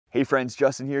Hey friends,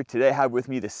 Justin here. Today I have with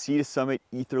me the Sea to Summit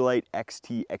Ether Light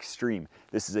XT Extreme.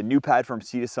 This is a new pad from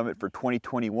Sea to Summit for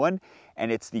 2021,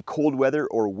 and it's the cold weather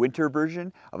or winter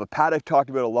version of a pad I've talked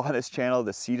about a lot on this channel,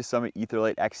 the Sea to Summit Ether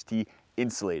Light XT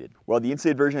Insulated. Well, the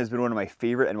insulated version has been one of my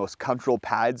favorite and most comfortable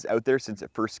pads out there since it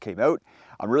first came out.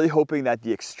 I'm really hoping that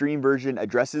the extreme version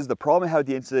addresses the problem I had with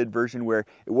the insulated version where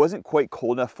it wasn't quite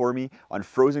cold enough for me on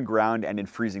frozen ground and in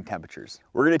freezing temperatures.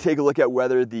 We're going to take a look at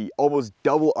whether the almost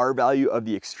double R value of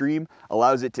the extreme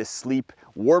allows it to sleep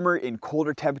warmer in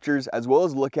colder temperatures, as well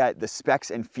as look at the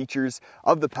specs and features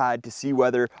of the pad to see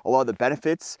whether a lot of the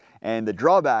benefits and the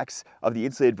drawbacks of the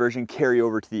insulated version carry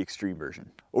over to the extreme version.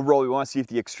 Overall, we want to see if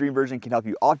the extreme version can help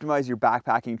you optimize your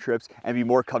backpacking trips and be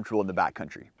more comfortable in the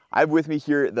backcountry. I have with me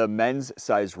here the men's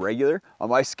size regular. On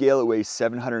my scale, it weighs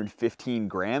 715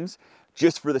 grams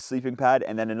just for the sleeping pad,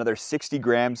 and then another 60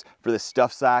 grams for the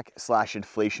stuff sack /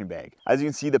 inflation bag. As you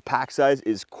can see, the pack size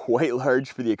is quite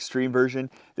large for the extreme version.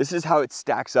 This is how it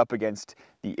stacks up against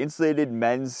the insulated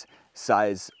men's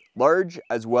size large,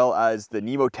 as well as the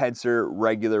Nemo Tensor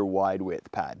regular wide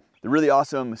width pad. The really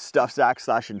awesome stuff sack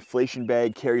 / inflation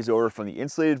bag carries over from the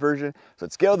insulated version. So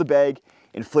let's get out the bag,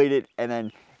 inflate it, and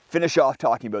then finish off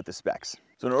talking about the specs.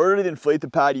 So in order to inflate the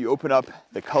pad, you open up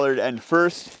the colored end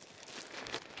first.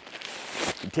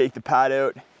 You take the pad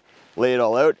out, lay it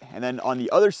all out, and then on the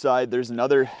other side, there's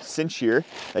another cinch here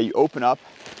that you open up,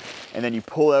 and then you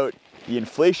pull out the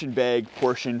inflation bag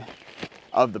portion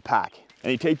of the pack.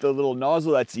 And you take the little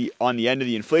nozzle that's on the end of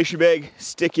the inflation bag,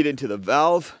 stick it into the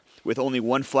valve with only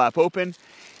one flap open,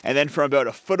 and then from about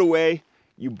a foot away,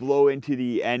 you blow into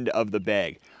the end of the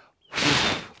bag.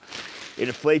 It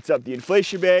inflates up the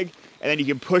inflation bag, and then you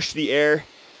can push the air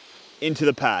into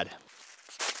the pad.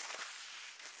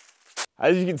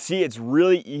 As you can see, it's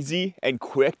really easy and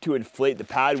quick to inflate the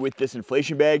pad with this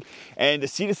inflation bag, and the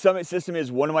Sea to Summit system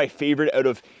is one of my favorite out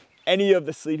of any of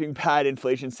the sleeping pad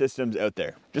inflation systems out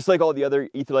there. Just like all the other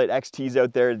Ether Light XTs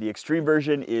out there, the extreme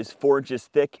version is 4 inches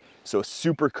thick, so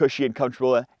super cushy and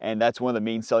comfortable, and that's one of the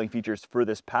main selling features for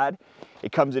this pad.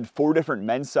 It comes in 4 different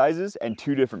men's sizes and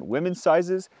 2 different women's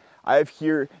sizes. I have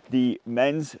here the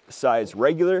men's size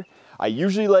regular. I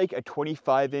usually like a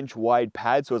 25-inch wide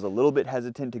pad, so I was a little bit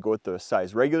hesitant to go with the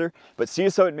size regular, but Sea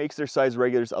to Summit makes their size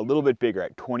regulars a little bit bigger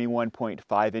at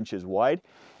 21.5 inches wide.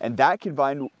 And that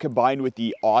combined with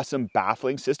the awesome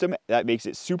baffling system that makes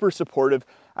it super supportive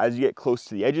as you get close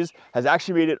to the edges, has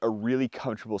actually made it a really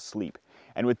comfortable sleep.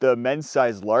 And with the men's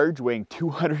size large weighing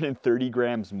 230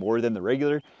 grams more than the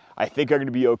regular, I think I'm going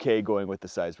to be okay going with the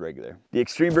size regular. The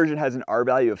extreme version has an R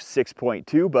value of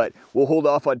 6.2, but we'll hold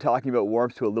off on talking about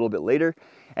warmth to a little bit later.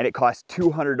 And it costs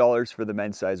 $200 for the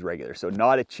men's size regular. So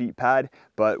not a cheap pad,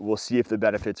 but we'll see if the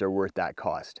benefits are worth that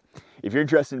cost. If you're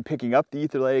interested in picking up the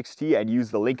Ether Light XT and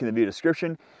use the link in the video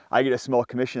description, I get a small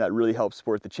commission that really helps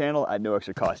support the channel at no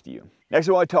extra cost to you. Next,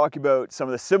 I want to talk about some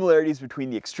of the similarities between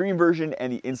the extreme version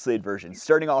and the insulated version,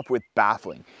 starting off with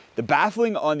baffling. The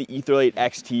baffling on the Ether Light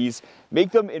XTs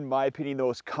make them, in my opinion, the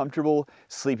most comfortable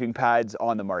sleeping pads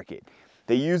on the market.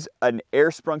 They use an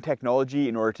air sprung technology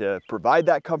in order to provide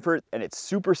that comfort, and it's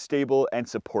super stable and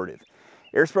supportive.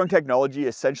 Air sprung technology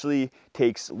essentially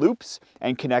takes loops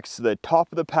and connects the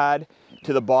top of the pad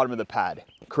to the bottom of the pad,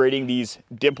 creating these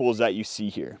dimples that you see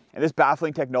here. And this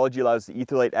baffling technology allows the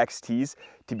Ether Light XTs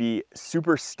to be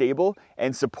super stable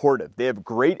and supportive. They have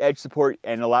great edge support,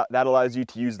 and that allows you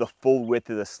to use the full width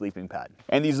of the sleeping pad.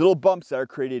 And these little bumps that are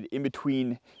created in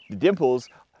between the dimples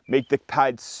make the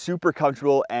pad super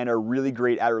comfortable and are really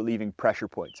great at relieving pressure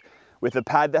points. With a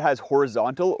pad that has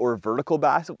horizontal or vertical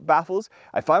baffles,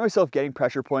 I find myself getting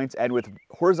pressure points, and with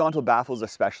horizontal baffles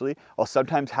especially, I'll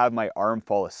sometimes have my arm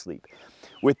fall asleep.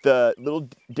 With the little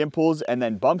dimples and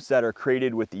then bumps that are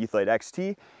created with the Ether Light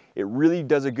XT, it really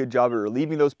does a good job at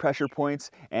relieving those pressure points,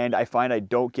 and I find I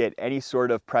don't get any sort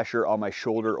of pressure on my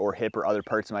shoulder or hip or other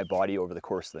parts of my body over the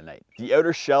course of the night. The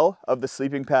outer shell of the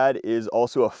sleeping pad is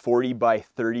also a 40 by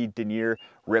 30 denier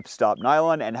ripstop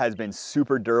nylon and has been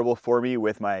super durable for me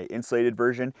with my insulated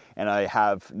version, and I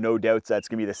have no doubts that's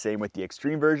going to be the same with the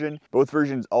extreme version. Both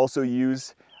versions also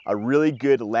use a really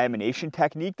good lamination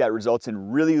technique that results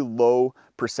in really low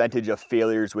percentage of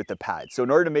failures with the pad. So in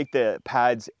order to make the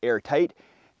pads airtight,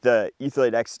 the Ether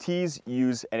Light XTs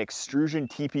use an extrusion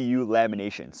TPU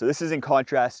lamination. So this is in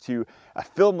contrast to a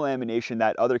film lamination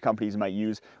that other companies might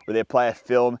use, where they apply a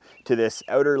film to this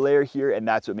outer layer here, and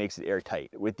that's what makes it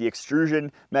airtight. With the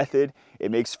extrusion method, it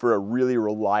makes for a really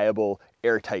reliable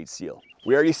airtight seal.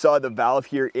 We already saw the valve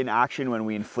here in action when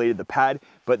we inflated the pad,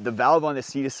 but But the valve on the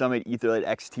Sea to Summit Ether Light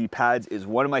XT pads is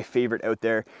one of my favorite out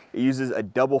there. It uses a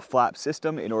double flap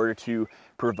system in order to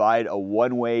provide a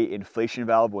one-way inflation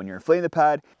valve when you're inflating the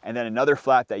pad, and then another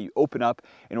flap that you open up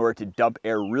in order to dump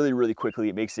air really, really quickly.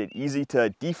 It makes it easy to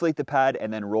deflate the pad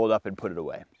and then roll it up and put it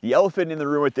away. The elephant in the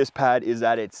room with this pad is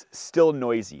that it's still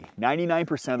noisy.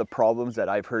 99% of the problems that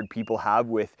I've heard people have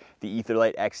with the Ether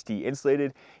Light XT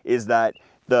Insulated is that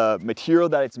the material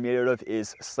that it's made out of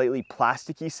is slightly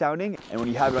plasticky sounding, and when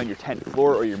you have it on your tent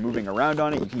floor or you're moving around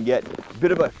on it, you can get a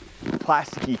bit of a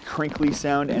plasticky, crinkly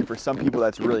sound, and for some people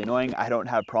that's really annoying. I don't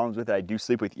have problems with it. I do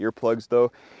sleep with earplugs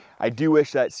though. I do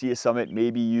wish that Sea to Summit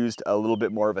maybe used a little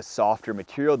bit more of a softer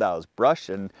material that was brushed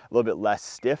and a little bit less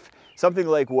stiff. Something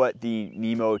like what the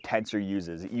Nemo Tensor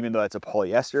uses. Even though it's a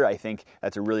polyester, I think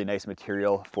that's a really nice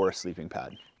material for a sleeping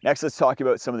pad. Next, let's talk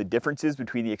about some of the differences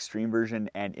between the extreme version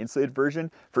and insulated version.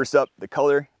 First up, the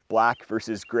color. Black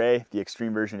versus gray. The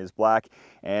extreme version is black,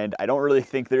 and I don't really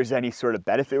think there's any sort of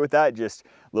benefit with that, just a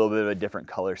little bit of a different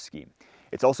color scheme.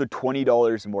 It's also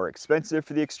 $20 more expensive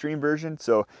for the extreme version,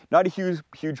 so not a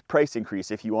huge price increase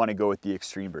if you want to go with the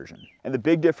extreme version. And the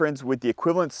big difference with the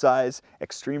equivalent size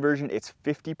extreme version, it's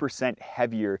 50%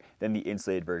 heavier than the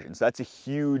insulated version. So that's a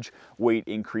huge weight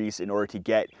increase in order to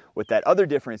get what that other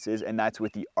difference is, and that's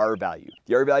with the R value.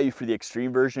 The R value for the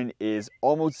extreme version is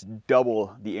almost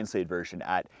double the insulated version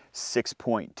at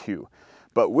 6.2.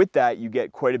 But with that, you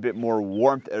get quite a bit more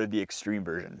warmth out of the extreme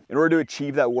version. In order to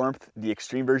achieve that warmth, the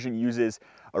extreme version uses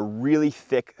a really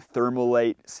thick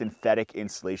Thermalite synthetic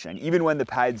insulation. And even when the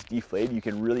pad's deflated, you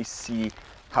can really see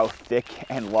how thick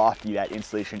and lofty that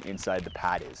insulation inside the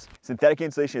pad is. Synthetic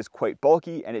insulation is quite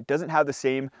bulky, and it doesn't have the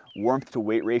same warmth to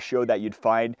weight ratio that you'd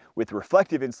find with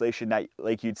reflective insulation that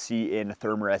like you'd see in a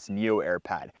Thermarest Neo Air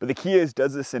pad. But the key is,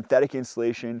 does the synthetic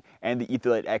insulation and the Ether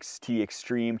Light XT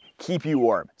Extreme keep you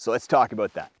warm? So let's talk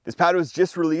about that. This pad was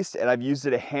just released and I've used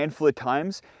it a handful of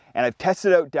times, and I've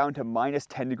tested it out down to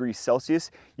 -10°C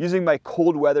using my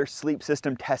cold weather sleep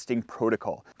system testing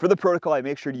protocol. For the protocol, I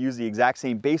make sure to use the exact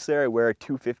same base layer. I wear a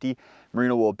 250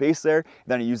 merino wool base layer.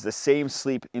 Then I use the same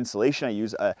sleep insulation. I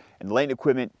use an Enlighten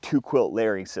Equipment 2-quilt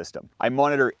layering system. I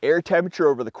monitor air temperature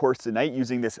over the course of the night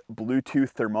using this Bluetooth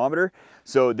thermometer.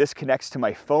 So this connects to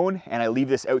my phone, and I leave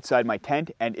this outside my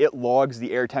tent, and it logs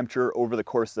the air temperature over the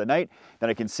course of the night. Then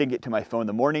I can sync it to my phone in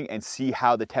the morning and see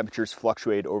how the temperatures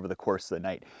fluctuate over the course of the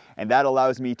night. And that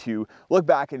allows me to look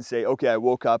back and say, okay, I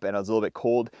woke up and I was a little bit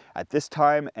cold at this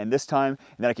time, and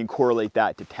then I can correlate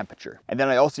that to temperature. And then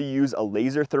I also use a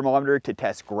laser thermometer to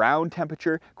test ground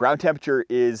temperature. Ground temperature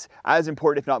is as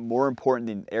important, if not more important,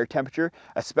 than air temperature,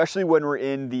 especially when we're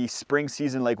in the spring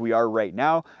season like we are right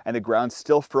now, and the ground's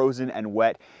still frozen and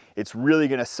wet. It's really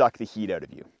gonna suck the heat out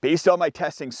of you. Based on my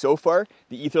testing so far,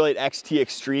 the Ether Light XT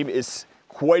Extreme is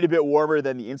quite a bit warmer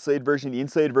than the insulated version. The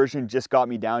insulated version just got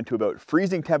me down to about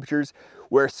freezing temperatures,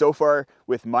 where so far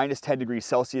with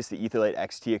 -10°C, the Ether Light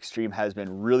XT Extreme has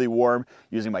been really warm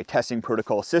using my testing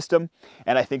protocol system,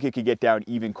 and I think it could get down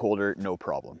even colder, no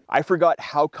problem. I forgot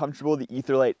how comfortable the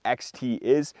Ether Light XT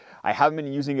is. I haven't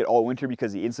been using it all winter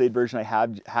because the insulated version I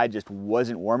had just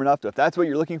wasn't warm enough. So if that's what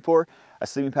you're looking for, a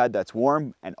sleeping pad that's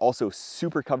warm and also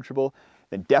super comfortable,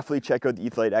 then definitely check out the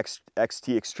Ether Light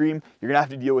XT Extreme. You're gonna have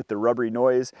to deal with the rubbery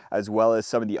noise as well as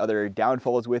some of the other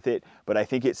downfalls with it, but I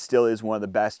think it still is one of the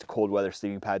best cold weather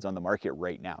sleeping pads on the market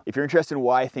right now. If you're interested in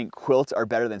why I think quilts are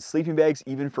better than sleeping bags,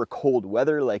 even for cold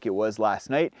weather like it was last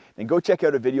night, then go check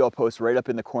out a video I'll post right up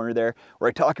in the corner there, where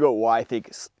I talk about why I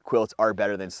think quilts are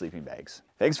better than sleeping bags.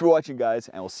 Thanks for watching, guys,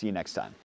 and we'll see you next time.